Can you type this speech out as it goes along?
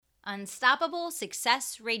Unstoppable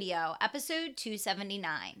Success Radio, episode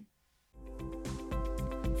 279.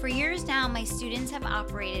 For years now, my students have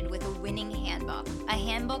operated with a winning handbook, a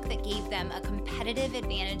handbook that gave them a competitive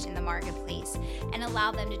advantage in the marketplace and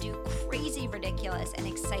allowed them to do crazy, ridiculous, and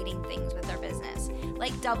exciting things with their business,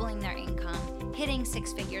 like doubling their income, hitting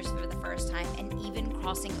six figures for the first time, and even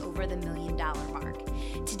crossing over the $1 million mark.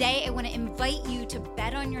 Today, I want to invite you to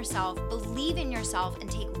bet on yourself, believe in yourself, and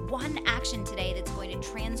take one action today that's going to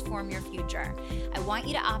transform your future. I want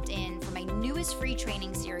you to opt in for my newest free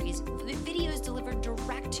training series, videos delivered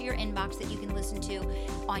direct to your inbox that you can listen to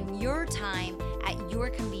on your time at your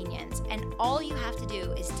convenience. And all you have to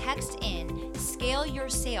do is text in scale your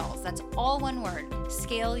sales. That's all one word,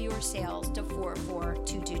 scale your sales to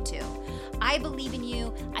 44222. I believe in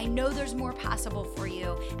you. I know there's more possible for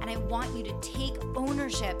you, and I want you to take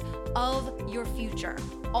ownership of your future.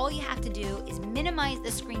 All you have to do is minimize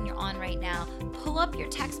the screen you're on right now, pull up your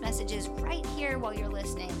text messages right here while you're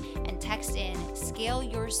listening, and text in scale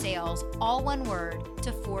your sales, all one word,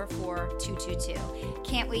 to 44222.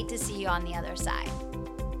 Can't wait to see you on the other side.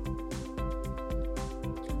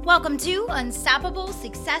 Welcome to Unstoppable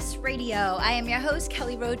Success Radio. I am your host,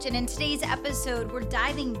 Kelly Roach, and in today's episode, we're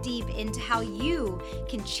diving deep into how you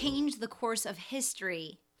can change the course of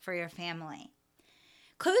history for your family.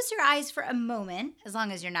 Close your eyes for a moment, as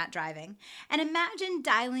long as you're not driving, and imagine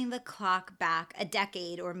dialing the clock back a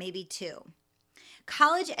decade or maybe two.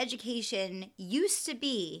 College education used to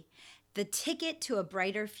be the ticket to a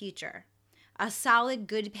brighter future, a solid,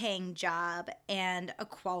 good-paying job, and a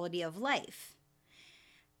quality of life.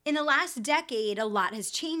 In the last decade, a lot has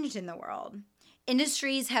changed in the world.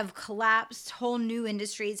 Industries have collapsed, whole new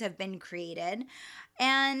industries have been created,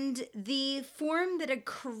 and the form that a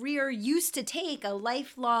career used to take, a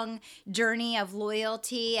lifelong journey of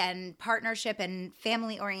loyalty and partnership and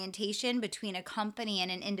family orientation between a company and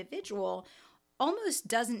an individual, almost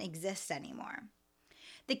doesn't exist anymore.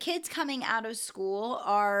 The kids coming out of school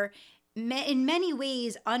are in many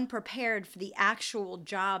ways unprepared for the actual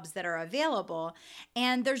jobs that are available.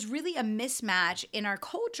 And there's really a mismatch in our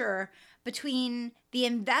culture between the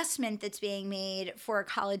investment that's being made for a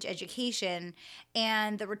college education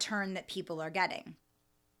and the return that people are getting.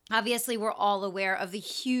 Obviously, we're all aware of the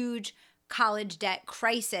huge college debt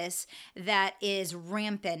crisis that is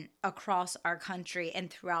rampant across our country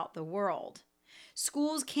and throughout the world.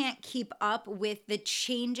 Schools can't keep up with the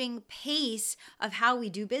changing pace of how we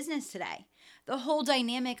do business today. The whole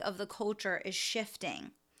dynamic of the culture is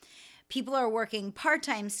shifting. People are working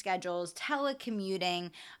part-time schedules,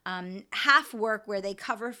 telecommuting, half work where they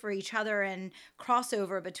cover for each other and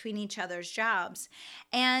crossover between each other's jobs.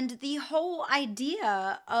 And the whole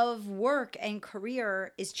idea of work and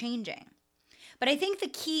career is changing. But I think the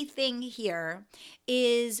key thing here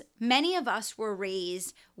is many of us were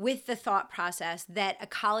raised with the thought process that a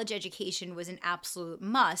college education was an absolute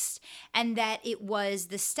must and that it was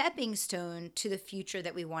the stepping stone to the future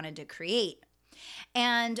that we wanted to create.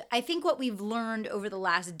 And I think what we've learned over the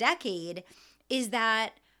last decade is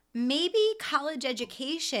that maybe college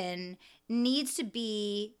education needs to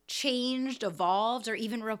be changed, evolved, or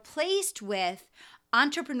even replaced with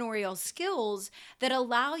entrepreneurial skills that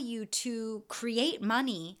allow you to create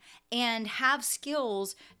money and have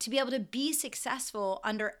skills to be able to be successful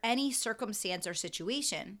under any circumstance or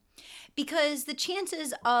situation. Because the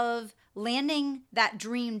chances of landing that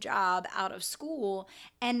dream job out of school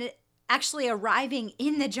and actually arriving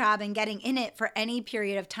in the job and getting in it for any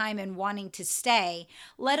period of time and wanting to stay,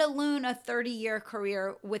 let alone a 30-year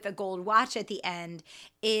career with a gold watch at the end,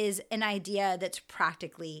 is an idea that's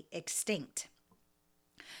practically extinct.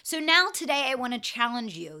 So now today I want to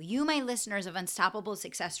challenge you, my listeners of Unstoppable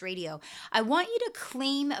Success Radio. I want you to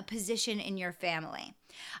claim a position in your family.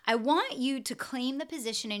 I want you to claim the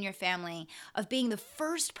position in your family of being the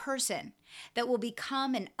first person that will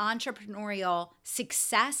become an entrepreneurial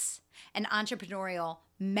success, an entrepreneurial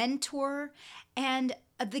mentor, and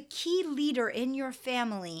the key leader in your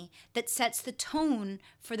family that sets the tone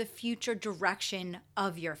for the future direction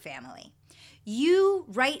of your family. You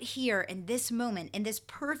right here in this moment, in this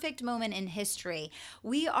perfect moment in history,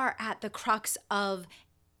 we are at the crux of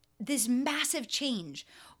this massive change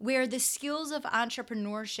where the skills of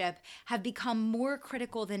entrepreneurship have become more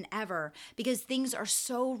critical than ever because things are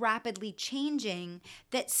so rapidly changing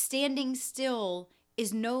that standing still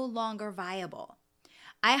is no longer viable.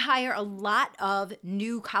 I hire a lot of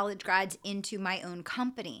new college grads into my own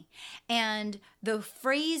company. And the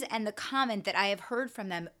phrase and the comment that I have heard from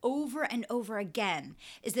them over and over again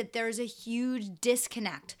is that there's a huge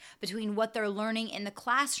disconnect between what they're learning in the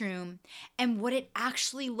classroom and what it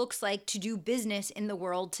actually looks like to do business in the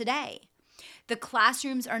world today. The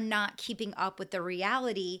classrooms are not keeping up with the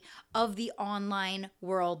reality of the online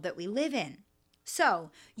world that we live in.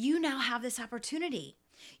 So you now have this opportunity.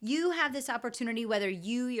 You have this opportunity, whether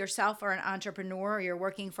you yourself are an entrepreneur, or you're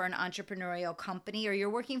working for an entrepreneurial company, or you're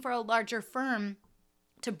working for a larger firm,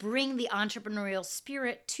 to bring the entrepreneurial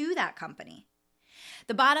spirit to that company.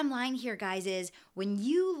 The bottom line here, guys, is when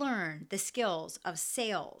you learn the skills of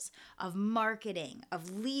sales, of marketing,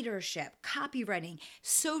 of leadership, copywriting,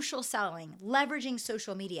 social selling, leveraging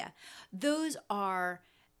social media, those are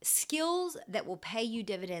skills that will pay you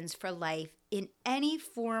dividends for life in any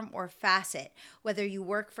form or facet, whether you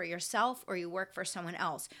work for yourself or you work for someone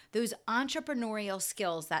else. Those entrepreneurial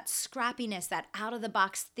skills, that scrappiness, that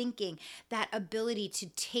out-of-the-box thinking, that ability to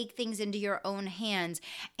take things into your own hands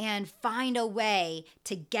and find a way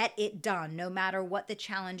to get it done, no matter what the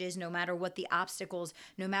challenge is, no matter what the obstacles,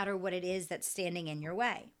 no matter what it is that's standing in your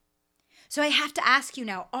way. So I have to ask you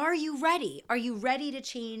now, are you ready? Are you ready to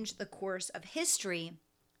change the course of history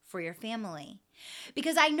for your family?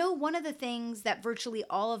 Because I know one of the things that virtually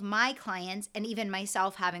all of my clients and even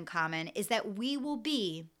myself have in common is that we will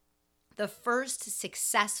be the first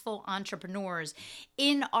successful entrepreneurs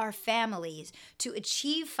in our families to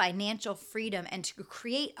achieve financial freedom and to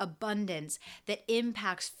create abundance that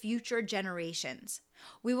impacts future generations.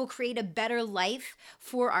 We will create a better life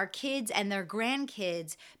for our kids and their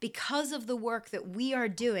grandkids because of the work that we are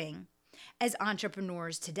doing as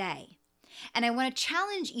entrepreneurs today. And I want to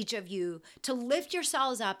challenge each of you to lift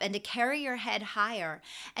yourselves up and to carry your head higher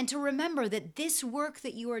and to remember that this work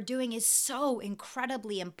that you are doing is so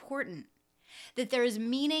incredibly important, that there is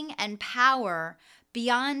meaning and power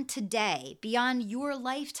beyond today, beyond your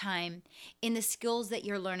lifetime in the skills that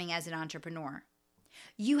you're learning as an entrepreneur.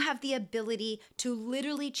 You have the ability to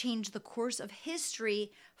literally change the course of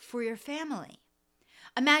history for your family.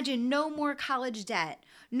 Imagine no more college debt,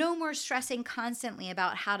 no more stressing constantly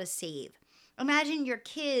about how to save. Imagine your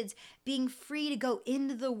kids being free to go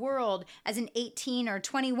into the world as an 18 or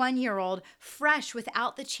 21-year-old, fresh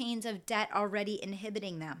without the chains of debt already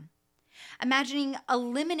inhibiting them. Imagining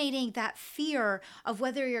eliminating that fear of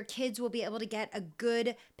whether your kids will be able to get a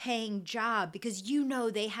good paying job because you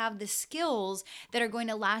know they have the skills that are going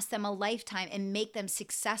to last them a lifetime and make them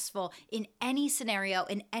successful in any scenario,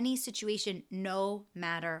 in any situation, no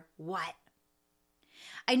matter what.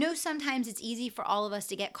 I know sometimes it's easy for all of us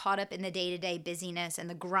to get caught up in the day-to-day busyness and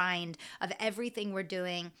the grind of everything we're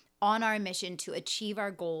doing on our mission to achieve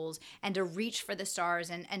our goals and to reach for the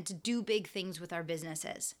stars and to do big things with our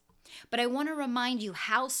businesses. But I want to remind you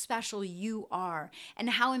how special you are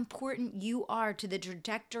and how important you are to the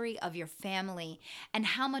trajectory of your family and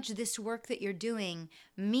how much this work that you're doing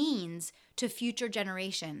means to future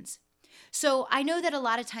generations. So I know that a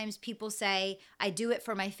lot of times people say, I do it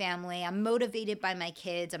for my family. I'm motivated by my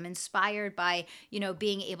kids. I'm inspired by,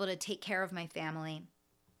 being able to take care of my family.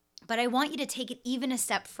 But I want you to take it even a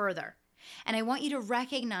step further. And I want you to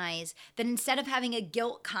recognize that instead of having a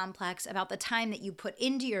guilt complex about the time that you put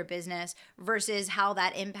into your business versus how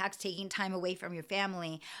that impacts taking time away from your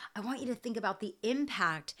family, I want you to think about the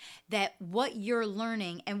impact that what you're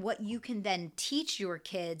learning and what you can then teach your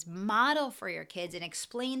kids, model for your kids, and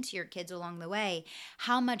explain to your kids along the way,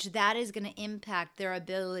 how much that is going to impact their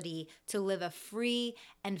ability to live a free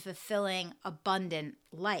and fulfilling, abundant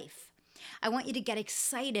life. I want you to get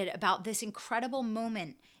excited about this incredible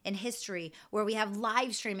moment in history where we have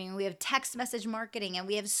live streaming and we have text message marketing and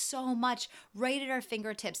we have so much right at our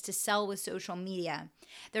fingertips to sell with social media.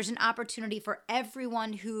 There's an opportunity for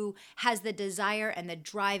everyone who has the desire and the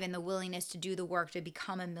drive and the willingness to do the work to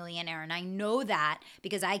become a millionaire. And I know that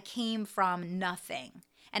because I came from nothing.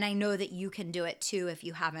 And I know that you can do it too if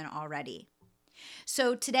you haven't already.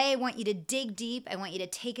 So today I want you to dig deep. I want you to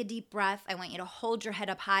take a deep breath. I want you to hold your head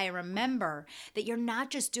up high and remember that you're not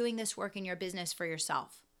just doing this work in your business for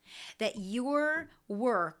yourself. That your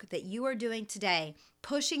work that you are doing today,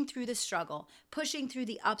 pushing through the struggle, pushing through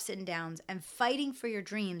the ups and downs, and fighting for your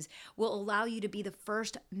dreams will allow you to be the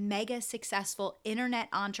first mega successful internet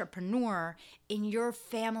entrepreneur in your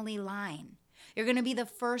family line. You're going to be the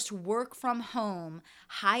first work from home,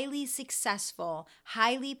 highly successful,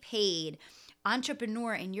 highly paid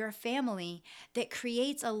entrepreneur in your family that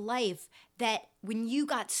creates a life that when you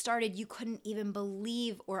got started, you couldn't even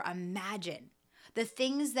believe or imagine. The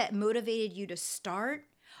things that motivated you to start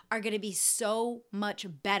are going to be so much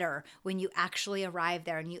better when you actually arrive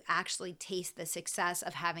there and you actually taste the success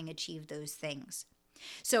of having achieved those things.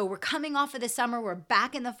 So we're coming off of the summer. We're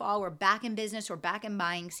back in the fall. We're back in business. We're back in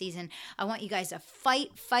buying season. I want you guys to fight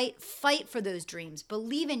for those dreams.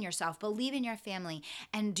 Believe in yourself. Believe in your family.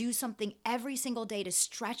 And do something every single day to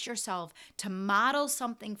stretch yourself, to model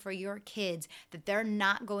something for your kids that they're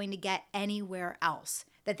not going to get anywhere else,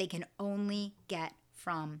 that they can only get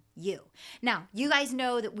from you. Now, you guys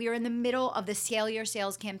know that we are in the middle of the Scale Your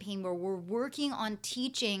Sales campaign, where we're working on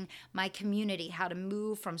teaching my community how to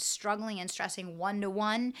move from struggling and stressing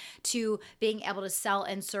one-to-one to being able to sell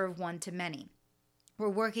and serve one-to-many. We're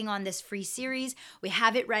working on this free series. We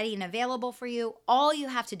have it ready and available for you. All you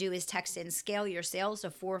have to do is text in Scale Your Sales to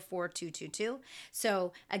 44222.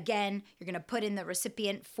 So again, you're going to put in the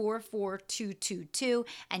recipient 44222,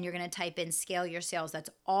 and you're going to type in Scale Your Sales. That's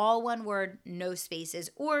all one word, no spaces.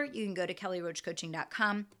 Or you can go to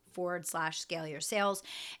kellyroachcoaching.com/scale your sales.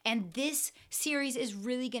 And this series is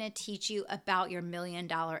really going to teach you about your $1 million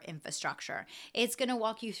infrastructure. It's going to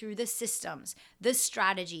walk you through the systems, the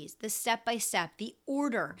strategies, the step-by-step, the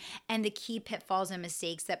order, and the key pitfalls and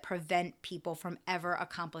mistakes that prevent people from ever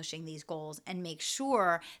accomplishing these goals, and make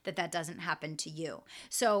sure that that doesn't happen to you.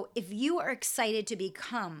 So if you are excited to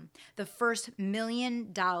become the first $1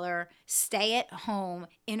 million stay-at-home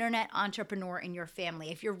internet entrepreneur in your family,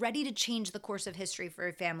 if you're ready to change the course of history for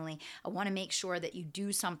your family, I want to make sure that you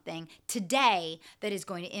do something today that is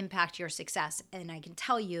going to impact your success. And I can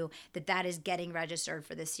tell you that that is getting registered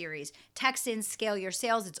for this series. Text in Scale Your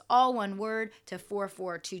Sales. It's all one word to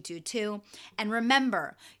 44222. And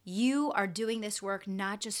remember, you are doing this work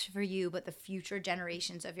not just for you, but the future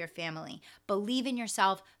generations of your family. Believe in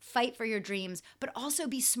yourself, fight for your dreams, but also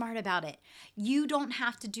be smart about it. You don't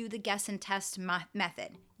have to do the guess and test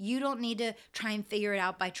method. You don't need to try and figure it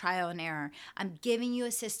out by trial and error. I'm giving you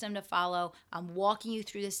a system to follow. I'm walking you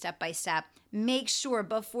through this step by step. Make sure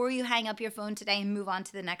before you hang up your phone today and move on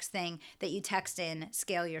to the next thing that you text in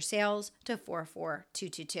Scale Your Sales to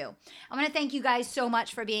 44222. I want to thank you guys so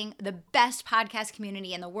much for being the best podcast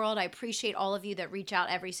community in the world. I appreciate all of you that reach out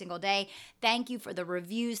every single day. Thank you for the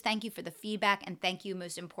reviews. Thank you for the feedback. And thank you,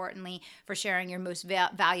 most importantly, for sharing your most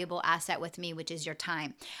valuable asset with me, which is your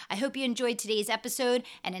time. I hope you enjoyed today's episode.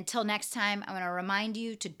 And until next time, I want to remind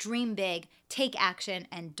you to dream big, take action,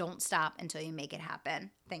 and don't stop until you make it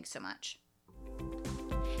happen. Thanks so much.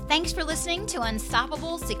 Thanks for listening to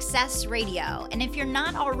Unstoppable Success Radio. And if you're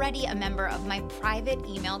not already a member of my private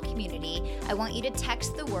email community, I want you to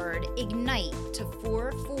text the word IGNITE to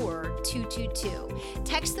 44222.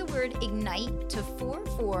 Text the word IGNITE to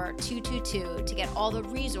 44222 to get all the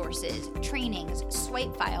resources, trainings,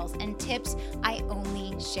 swipe files, and tips I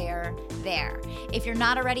only share there. If you're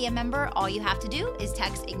not already a member, all you have to do is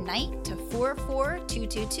text IGNITE to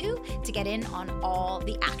 44222 to get in on all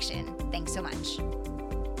the action. Thanks so much.